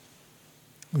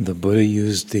The Buddha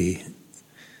used the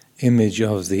image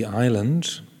of the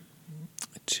island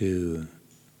to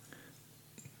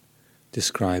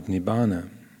describe Nibbana.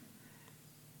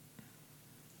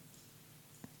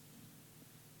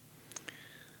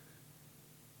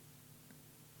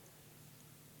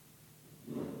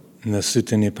 In the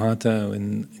Sutta Nipata,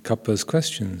 in Kappa's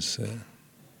questions, the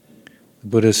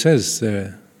Buddha says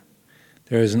there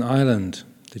is an island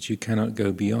that you cannot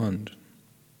go beyond,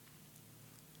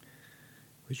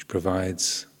 which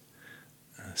provides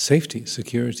safety,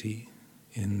 security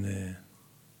in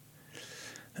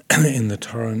the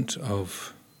torrent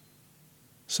of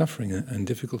suffering and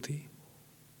difficulty.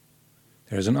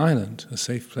 There is an island, a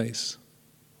safe place.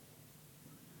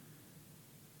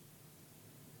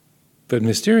 But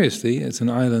mysteriously, it's an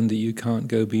island that you can't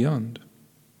go beyond.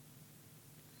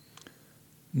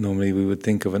 Normally we would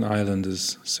think of an island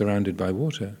as surrounded by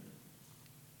water.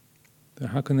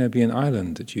 But how can there be an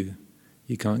island that you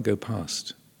can't go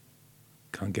past,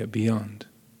 can't get beyond?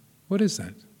 What is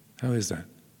that? How is that?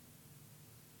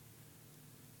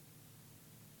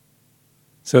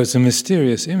 So it's a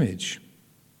mysterious image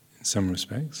in some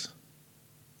respects.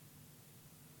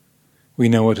 We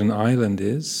know what an island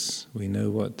is, we know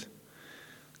what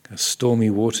stormy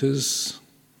waters,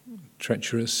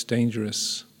 treacherous,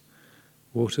 dangerous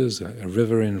waters, a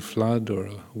river in flood or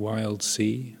a wild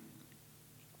sea.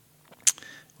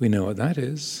 We know what that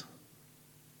is.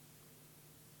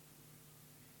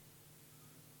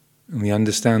 And we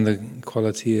understand the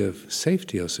quality of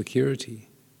safety or security.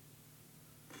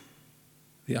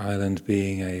 The island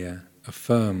being a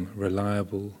firm,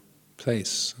 reliable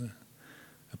place,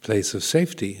 a place of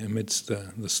safety amidst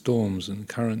the storms and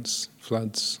currents,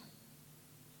 floods,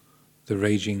 the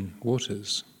raging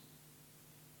waters.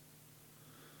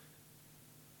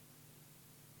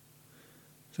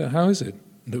 So how is it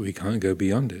that we can't go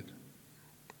beyond it?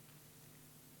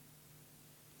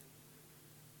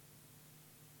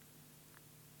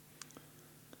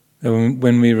 And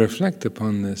when we reflect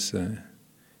upon this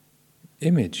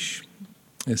image,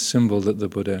 this symbol that the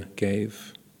Buddha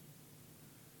gave,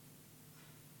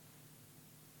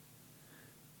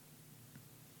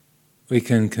 we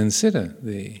can consider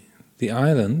the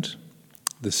island,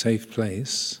 the safe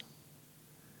place,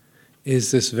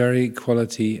 is this very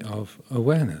quality of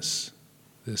awareness,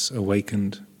 this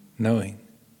awakened knowing,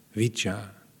 vicca.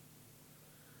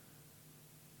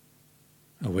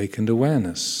 Awakened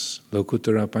awareness,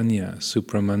 lokuttara panya,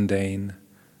 supramundane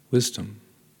wisdom.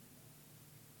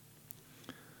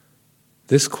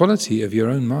 This quality of your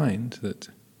own mind that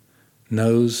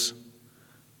knows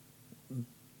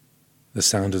the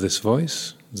sound of this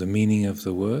voice, the meaning of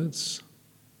the words,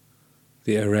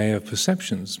 the array of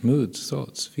perceptions, moods,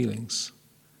 thoughts, feelings,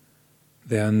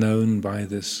 they are known by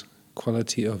this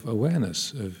quality of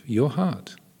awareness of your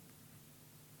heart,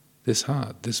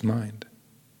 this mind.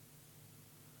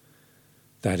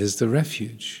 That is the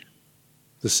refuge,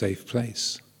 the safe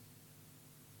place.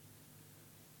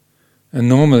 And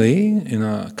normally, in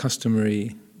our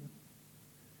customary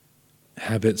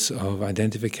habits of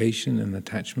identification and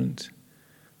attachment,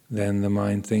 then the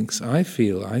mind thinks, I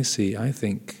feel, I see, I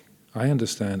think, I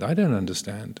understand, I don't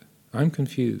understand, I'm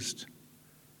confused,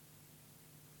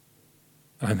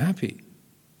 I'm happy,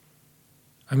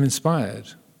 I'm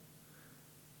inspired,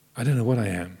 I don't know what I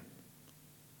am.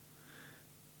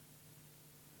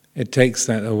 It takes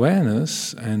that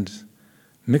awareness and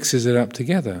mixes it up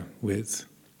together with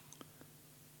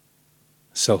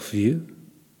self-view,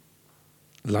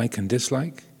 like and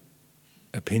dislike,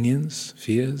 opinions,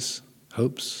 fears,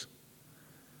 hopes,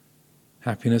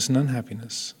 happiness and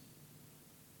unhappiness.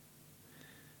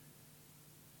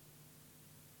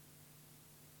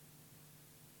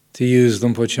 To use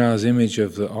Luang Por Chah's image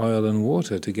of the oil and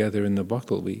water together in the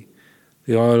bottle, the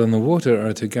oil and the water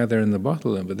are together in the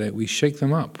bottle, but we shake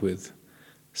them up with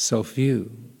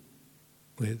self-view,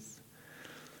 with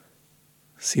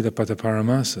Silapata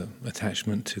Paramasa,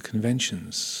 attachment to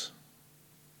conventions,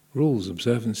 rules,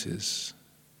 observances,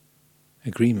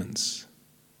 agreements.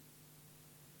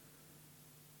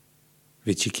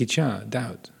 Vicikicca,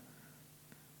 doubt.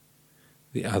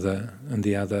 The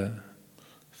other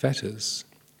fetters.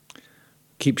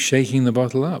 Keep shaking the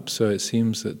bottle up so it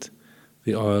seems that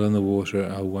the oil and the water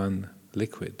are one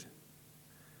liquid,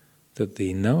 that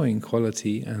the knowing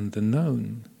quality and the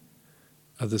known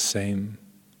are the same.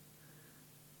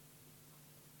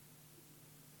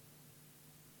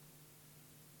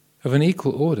 Of an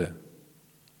equal order,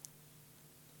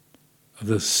 of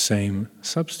the same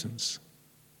substance.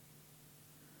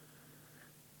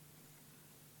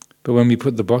 But when we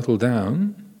put the bottle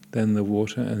down, then the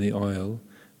water and the oil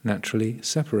naturally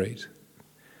separate.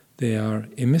 They are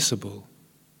immiscible.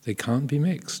 They can't be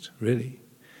mixed, really.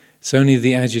 It's only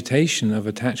the agitation of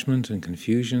attachment and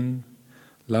confusion,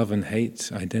 love and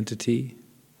hate, identity,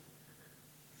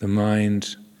 the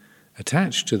mind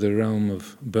attached to the realm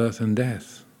of birth and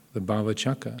death, the bhava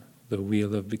chakra, the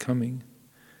wheel of becoming.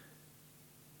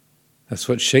 That's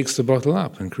what shakes the bottle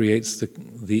up and creates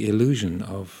the illusion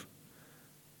of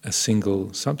a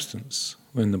single substance.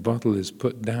 When the bottle is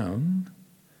put down,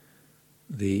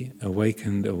 the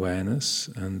awakened awareness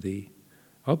and the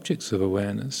objects of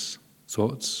awareness,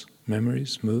 thoughts,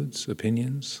 memories, moods,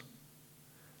 opinions,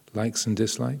 likes and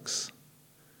dislikes,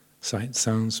 sight,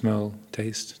 sound, smell,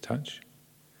 taste, touch,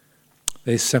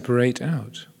 they separate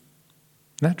out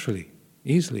naturally,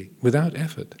 easily, without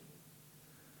effort.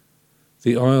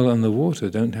 The oil and the water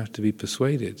don't have to be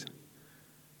persuaded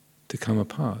to come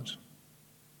apart.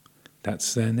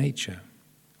 That's their nature.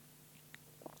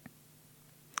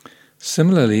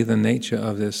 Similarly, the nature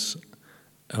of this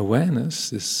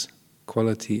awareness, this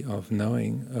quality of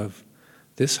knowing of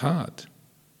this heart,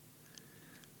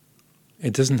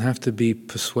 it doesn't have to be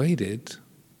persuaded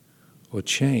or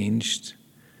changed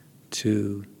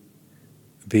to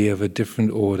be of a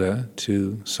different order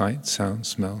to sight, sound,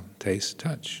 smell, taste,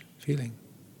 touch, feeling.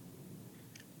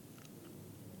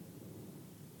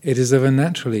 It is of a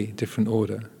naturally different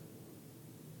order,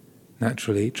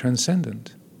 naturally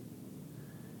transcendent.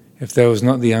 If there was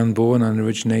not the unborn,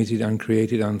 unoriginated,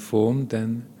 uncreated, unformed,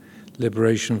 then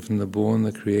liberation from the born,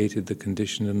 the created, the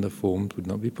conditioned, and the formed would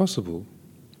not be possible.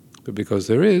 But because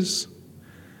there is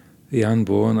the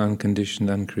unborn, unconditioned,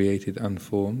 uncreated,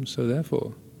 unformed, so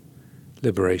therefore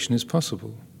liberation is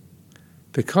possible.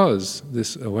 Because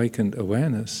this awakened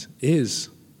awareness is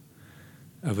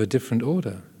of a different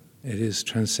order. It is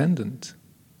transcendent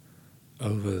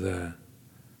over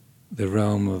the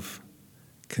realm of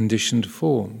conditioned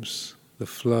forms, the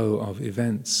flow of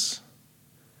events,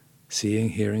 seeing,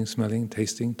 hearing, smelling,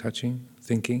 tasting, touching,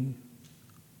 thinking,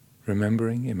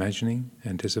 remembering, imagining,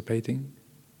 anticipating.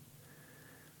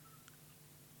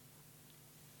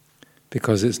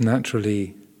 Because it's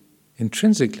naturally,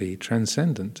 intrinsically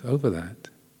transcendent over that.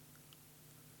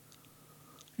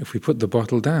 If we put the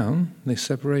bottle down, they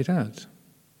separate out.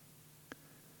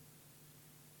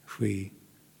 If we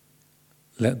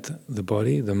let the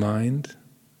body, the mind,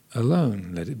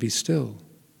 alone, let it be still,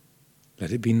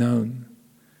 let it be known,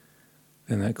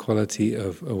 then that quality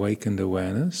of awakened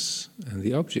awareness and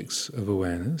the objects of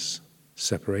awareness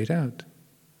separate out.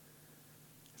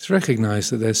 It's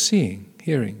recognized that they're seeing,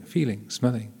 hearing, feeling,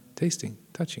 smelling, tasting,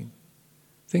 touching,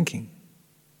 thinking,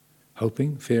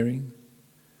 hoping, fearing,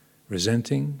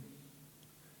 resenting,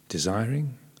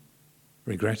 desiring,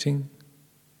 regretting,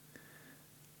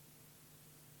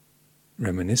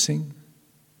 reminiscing.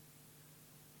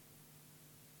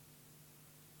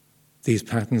 These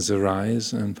patterns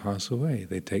arise and pass away.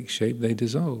 They take shape, they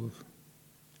dissolve.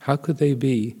 How could they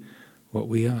be what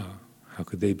we are? How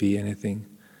could they be anything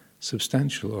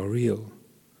substantial or real?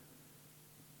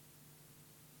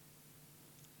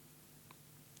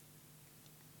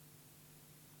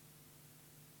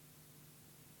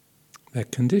 They're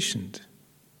conditioned,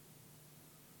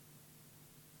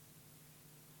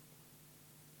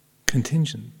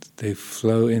 contingent. They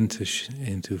flow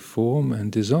into form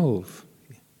and dissolve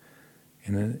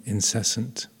in an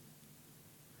incessant,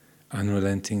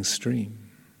 unrelenting stream.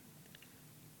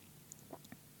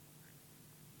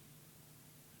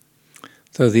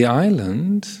 So the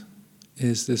island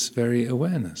is this very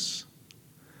awareness.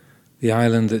 The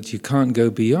island that you can't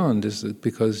go beyond is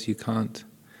because you can't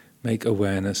make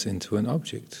awareness into an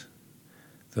object.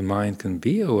 The mind can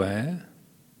be aware,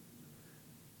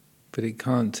 but it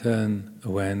can't turn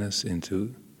awareness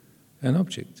into an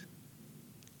object.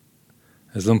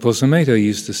 As Luang Por Sumedho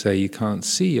used to say, you can't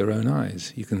see your own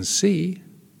eyes. You can see,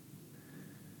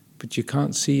 but you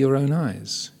can't see your own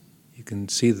eyes. You can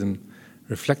see them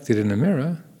reflected in a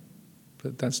mirror,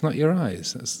 but that's not your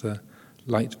eyes. That's the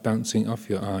light bouncing off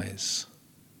your eyes,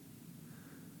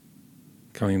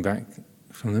 coming back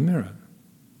from the mirror.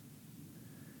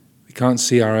 We can't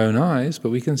see our own eyes, but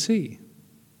we can see.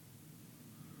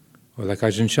 Or like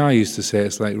Ajahn Chah used to say,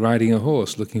 it's like riding a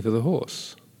horse looking for the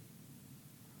horse.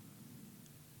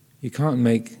 You can't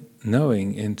make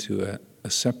knowing into a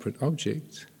separate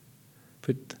object,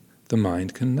 but the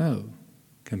mind can know,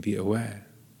 can be aware.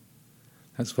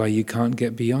 That's why you can't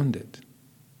get beyond it.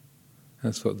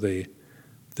 That's what the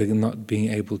not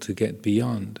being able to get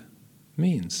beyond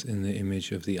means in the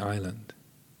image of the island.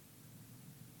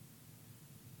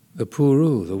 The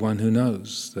Puru, the one who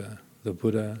knows, the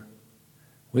Buddha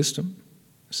wisdom,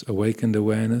 this awakened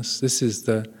awareness, this is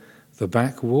the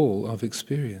back wall of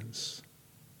experience.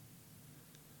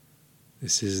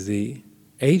 This is the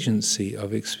agency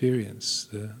of experience,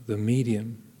 the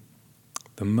medium,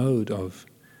 the mode of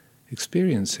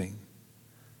experiencing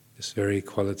this very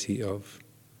quality of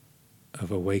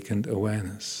awakened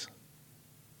awareness.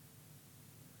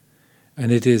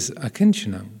 And it is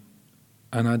akinchanam,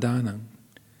 anadanam.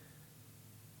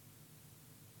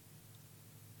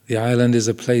 The island is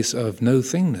a place of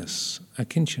no-thingness,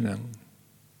 akinchanam,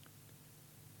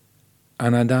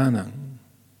 anadanam,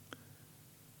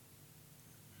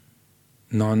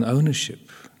 non-ownership.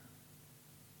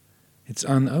 It's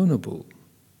unownable.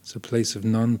 It's a place of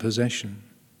non-possession,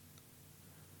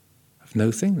 of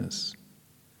no-thingness.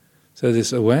 So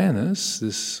this awareness,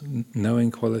 this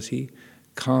knowing quality,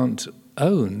 can't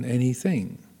own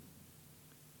anything.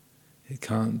 It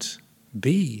can't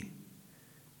be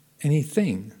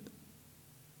anything.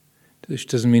 Which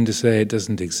doesn't mean to say it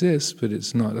doesn't exist, but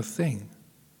it's not a thing.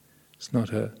 It's not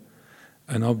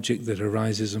an object that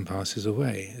arises and passes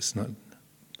away. It's not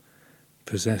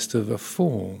possessed of a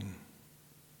form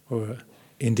or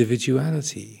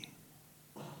individuality.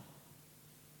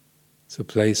 It's a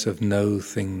place of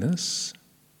no-thingness.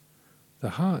 The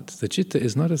heart, the citta,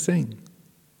 is not a thing.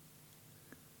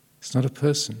 It's not a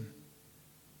person.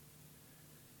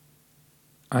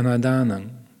 Anadanam,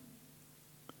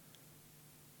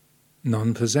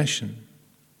 non-possession,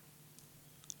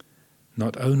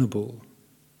 not ownable.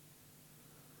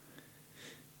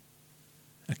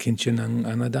 Akinchanam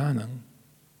anadanam,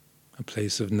 a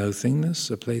place of no-thingness,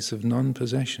 a place of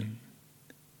non-possession.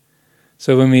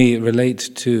 So when we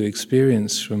relate to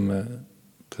experience from a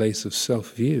place of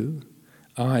self-view,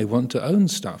 I want to own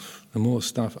stuff. The more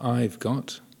stuff I've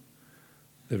got,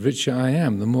 the richer I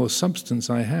am, the more substance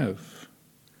I have.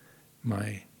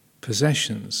 My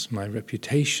possessions, my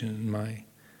reputation, my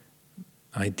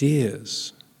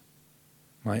ideas,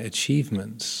 my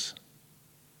achievements,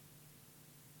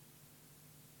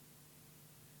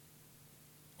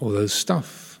 all those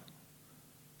stuff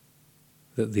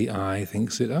that the I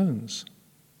thinks it owns.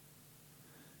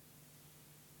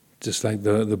 Just like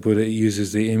the Buddha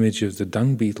uses the image of the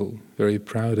dung beetle, very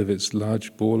proud of its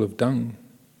large ball of dung.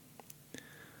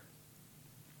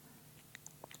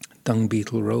 Dung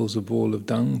beetle rolls a ball of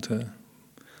dung to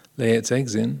lay its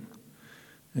eggs in.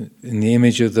 In the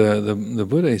image of the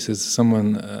Buddha, he says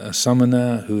someone, a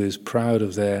samana who is proud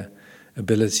of their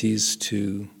abilities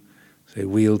to, say,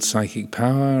 wield psychic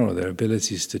power, or their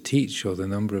abilities to teach, or the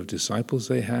number of disciples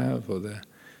they have, or the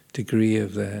degree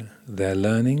of their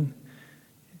learning.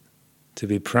 To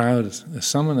be proud, a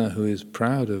samana who is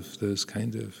proud of those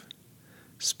kind of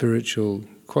spiritual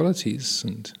qualities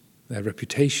and their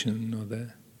reputation or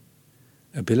their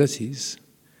abilities,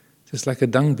 just like a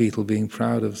dung beetle being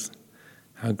proud of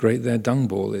how great their dung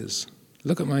ball is.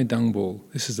 Look at my dung ball.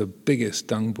 This is the biggest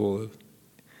dung ball of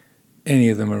any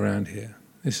of them around here.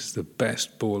 This is the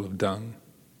best ball of dung.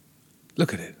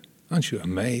 Look at it. Aren't you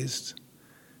amazed?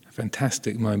 How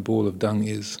fantastic my ball of dung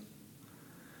is.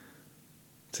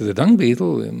 To the dung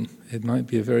beetle, it might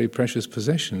be a very precious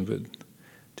possession, but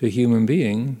to a human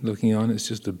being looking on, it's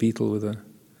just a beetle with a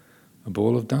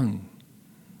ball of dung.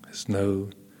 There's no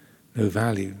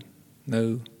value,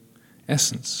 no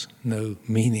essence, no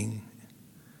meaning,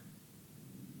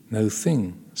 no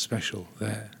thing special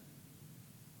there.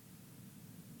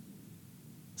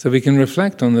 So we can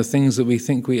reflect on the things that we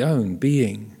think we own,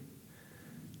 being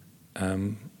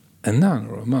a nun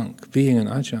or a monk, being an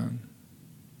ajahn,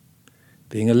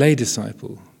 being a lay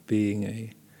disciple,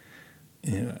 being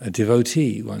a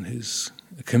devotee, one who's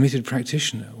a committed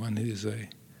practitioner, one who's a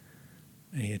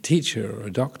teacher or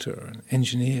a doctor or an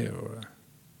engineer or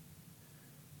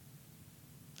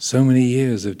so many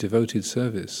years of devoted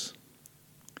service.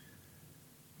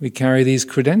 We carry these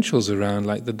credentials around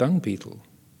like the dung beetle,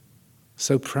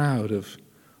 so proud of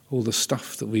all the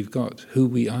stuff that we've got, who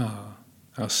we are,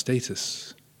 our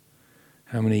status,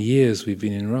 how many years we've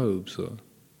been in robes, or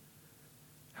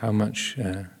how much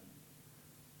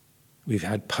we've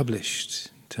had published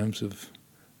in terms of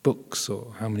books,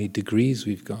 or how many degrees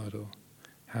we've got, or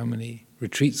how many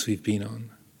retreats we've been on.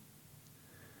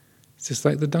 It's just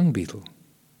like the dung beetle.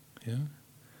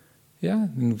 Yeah.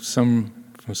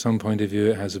 From some point of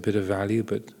view, it has a bit of value,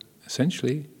 but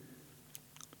essentially,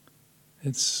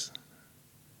 it's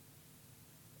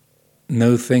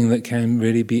no thing that can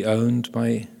really be owned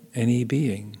by any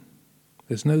being.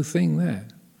 There's no thing there.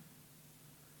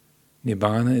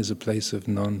 Nibbana is a place of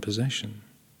non-possession.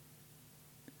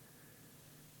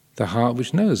 The heart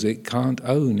which knows it can't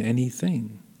own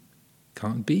anything,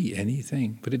 can't be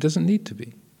anything, but it doesn't need to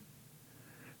be.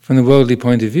 From the worldly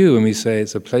point of view, when we say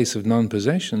it's a place of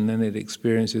non-possession, then it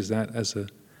experiences that as a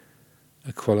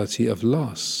quality of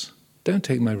loss. Don't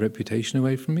take my reputation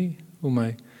away from me,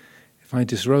 If I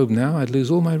disrobe now, I'd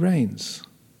lose all my reins.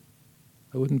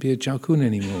 I wouldn't be a Jalkun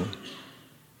anymore.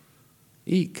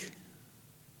 Eek.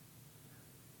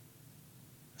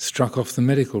 Struck off the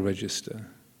medical register.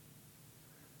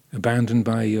 Abandoned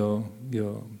by your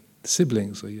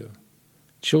siblings or your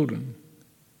children.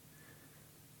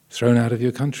 Thrown out of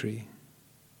your country.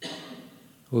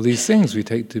 All these things we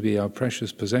take to be our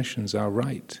precious possessions, our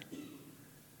right,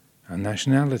 our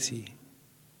nationality.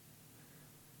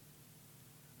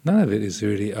 None of it is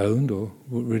really owned or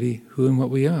really who and what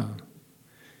we are.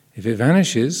 If it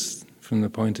vanishes from the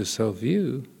point of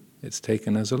self-view, it's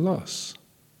taken as a loss.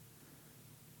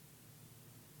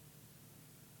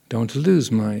 Don't want to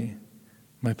lose my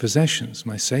possessions,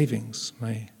 my savings,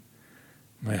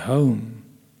 my home,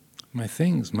 my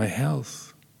things, my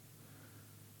health,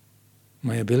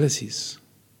 my abilities.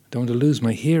 I don't want to lose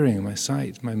my hearing, my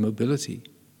sight, my mobility.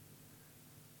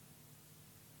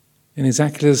 In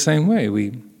exactly the same way,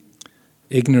 we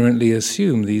ignorantly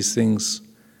assume these things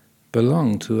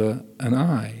belong to an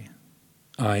I.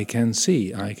 I can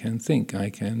see, I can think, I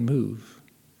can move,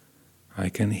 I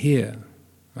can hear,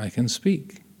 I can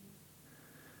speak.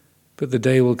 But the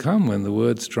day will come when the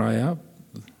words dry up,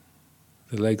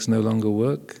 the legs no longer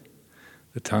work,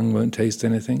 the tongue won't taste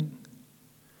anything,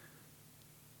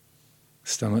 the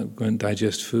stomach won't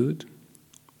digest food,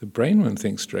 the brain won't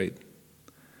think straight.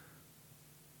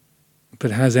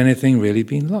 But has anything really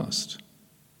been lost?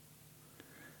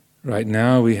 Right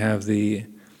now we have the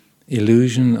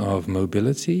illusion of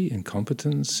mobility,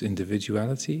 incompetence,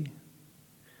 individuality.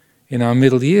 In our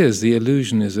middle years, the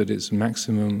illusion is at its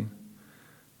maximum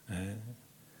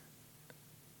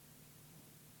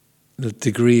the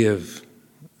degree of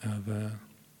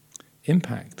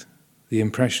impact. The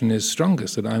impression is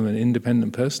strongest that I'm an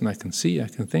independent person. I can see, I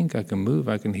can think, I can move,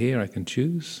 I can hear, I can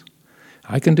choose.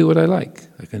 I can do what I like.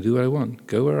 I can do what I want.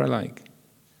 Go where I like.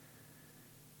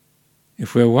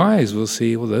 If we're wise, we'll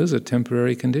see, well, those are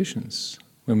temporary conditions.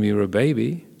 When we were a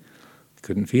baby,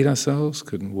 couldn't feed ourselves,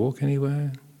 couldn't walk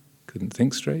anywhere, couldn't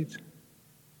think straight.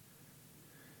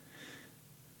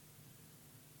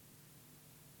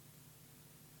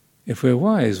 If we're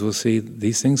wise, we'll see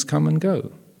these things come and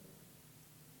go.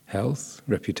 Health,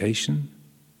 reputation,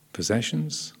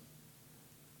 possessions,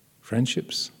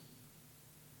 friendships.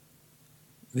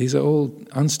 These are all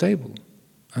unstable,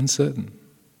 uncertain,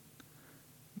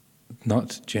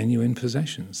 not genuine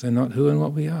possessions. They're not who and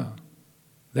what we are.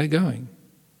 They're going.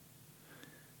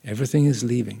 Everything is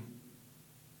leaving.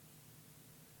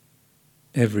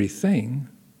 Everything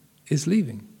is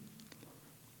leaving.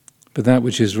 But that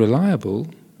which is reliable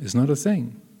is not a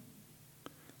thing.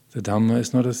 The Dhamma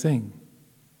is not a thing.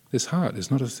 This heart is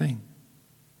not a thing.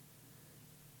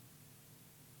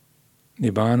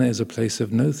 Nibbana is a place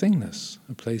of no-thingness,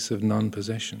 a place of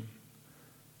non-possession.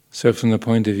 So from the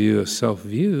point of view of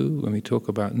self-view, when we talk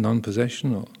about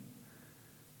non-possession or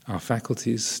our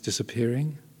faculties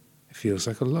disappearing, it feels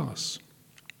like a loss.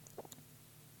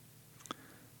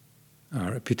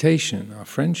 Our reputation, our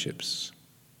friendships.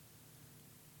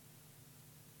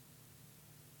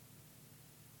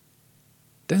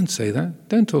 Don't say that.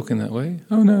 Don't talk in that way.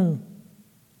 Oh no,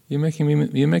 you're making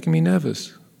me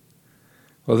nervous.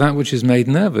 Well, that which is made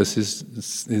nervous is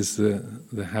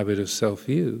the habit of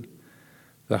self-view.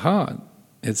 The heart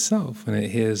itself, when it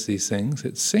hears these things,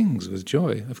 it sings with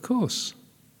joy, of course.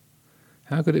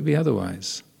 How could it be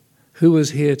otherwise? Who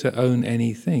was here to own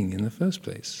anything in the first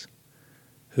place?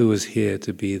 Who was here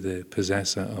to be the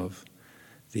possessor of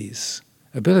these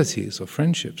abilities or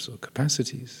friendships or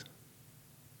capacities?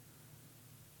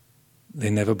 They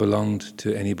never belonged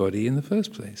to anybody in the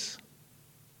first place.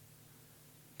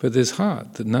 But this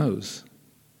heart that knows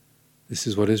this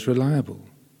is what is reliable.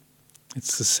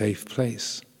 It's the safe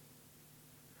place.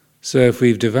 So if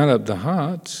we've developed the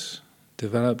heart,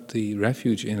 developed the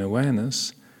refuge in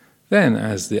awareness, then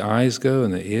as the eyes go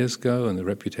and the ears go and the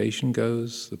reputation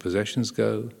goes, the possessions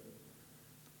go,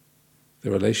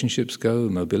 the relationships go,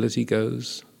 mobility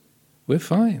goes, we're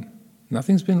fine.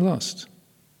 Nothing's been lost.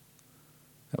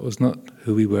 That was not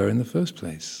who we were in the first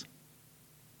place.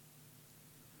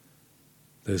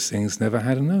 Those things never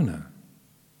had an owner.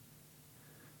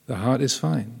 The heart is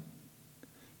fine.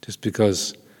 Just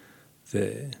because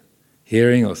the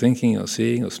hearing or thinking or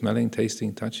seeing or smelling,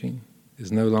 tasting, touching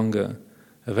is no longer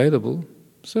available,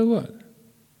 so what?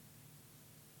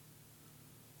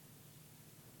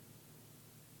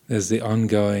 There's the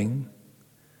ongoing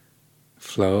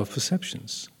flow of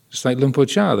perceptions. Just like Luang Por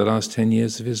Chah, the last 10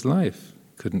 years of his life.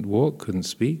 Couldn't walk, couldn't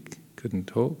speak, couldn't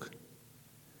talk,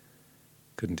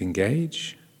 couldn't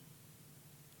engage.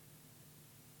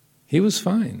 He was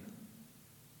fine.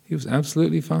 He was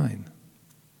absolutely fine.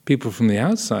 People from the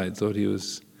outside thought he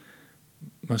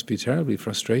must be terribly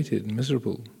frustrated,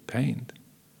 miserable, pained.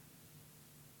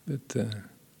 But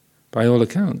by all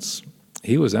accounts,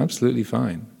 he was absolutely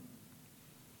fine.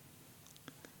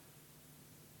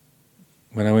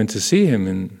 When I went to see him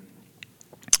in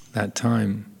that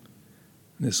time,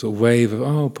 this sort of wave of,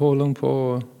 oh, poor Luang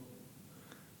Por,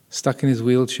 stuck in his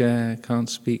wheelchair, can't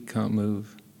speak, can't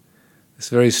move. This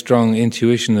very strong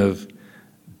intuition of,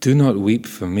 do not weep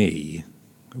for me,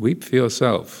 weep for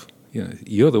yourself.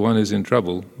 You're the one who's in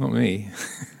trouble, not me.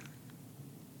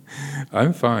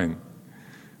 I'm fine.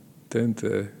 Don't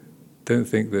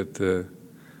think that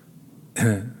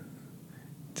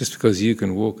just because you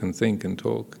can walk and think and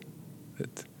talk,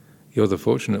 that you're the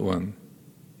fortunate one.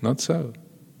 Not so.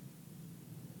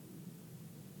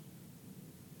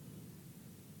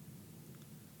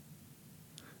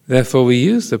 Therefore, we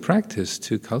use the practice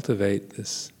to cultivate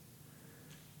this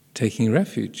taking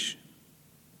refuge,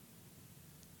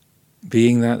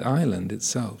 being that island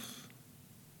itself,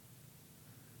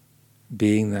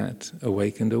 being that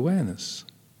awakened awareness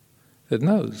that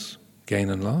knows gain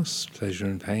and loss, pleasure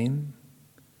and pain,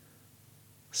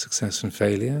 success and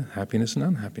failure, happiness and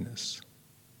unhappiness.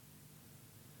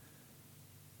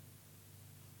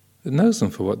 That knows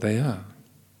them for what they are.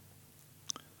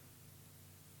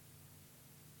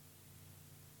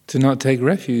 To not take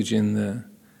refuge in the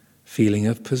feeling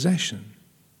of possession,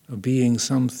 of being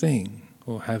something,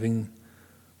 or having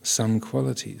some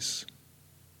qualities.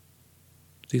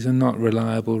 These are not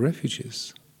reliable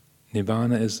refuges.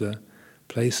 Nibbana is the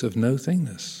place of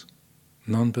no-thingness,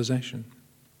 non-possession.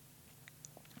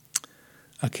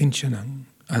 Akinchanam,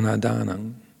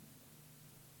 anadanam.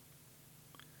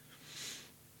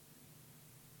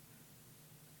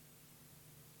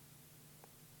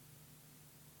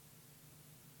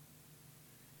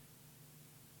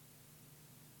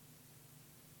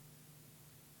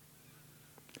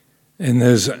 In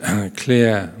those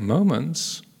clear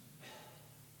moments,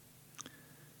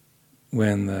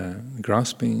 when the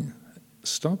grasping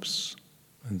stops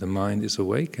and the mind is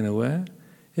awake and aware,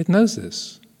 it knows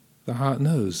this. The heart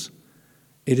knows.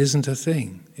 It isn't a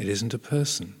thing. It isn't a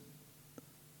person.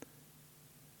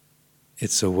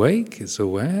 It's awake, it's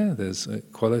aware. There's a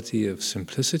quality of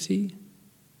simplicity,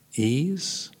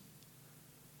 ease,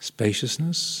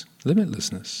 spaciousness,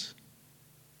 limitlessness.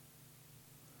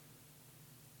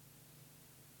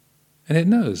 And it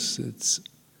knows it's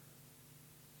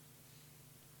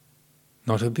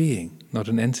not a being, not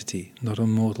an entity, not a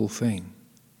mortal thing.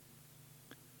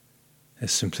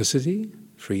 There's simplicity,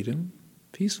 freedom,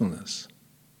 peacefulness.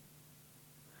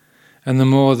 And the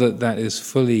more that is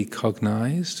fully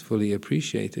cognized, fully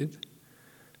appreciated,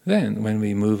 then when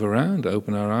we move around,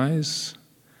 open our eyes,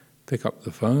 pick up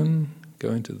the phone, go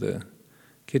into the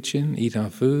kitchen, eat our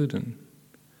food, and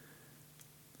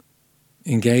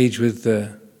engage with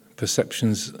the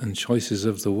perceptions and choices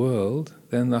of the world,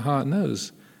 then the heart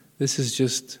knows this is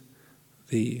just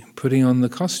the putting on the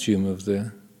costume of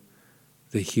the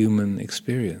human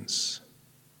experience.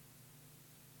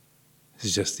 This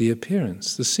is just the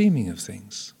appearance, the seeming of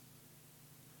things.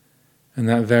 And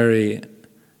that very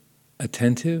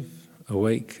attentive,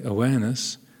 awake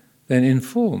awareness then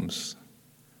informs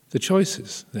the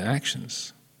choices, the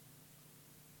actions,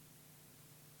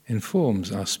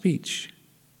 informs our speech,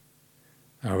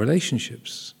 our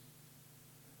relationships,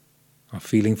 our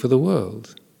feeling for the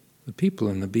world, the people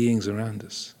and the beings around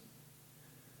us.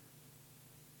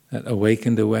 That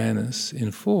awakened awareness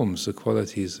informs the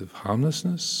qualities of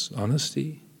harmlessness,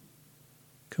 honesty,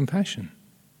 compassion,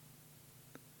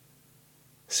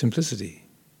 simplicity.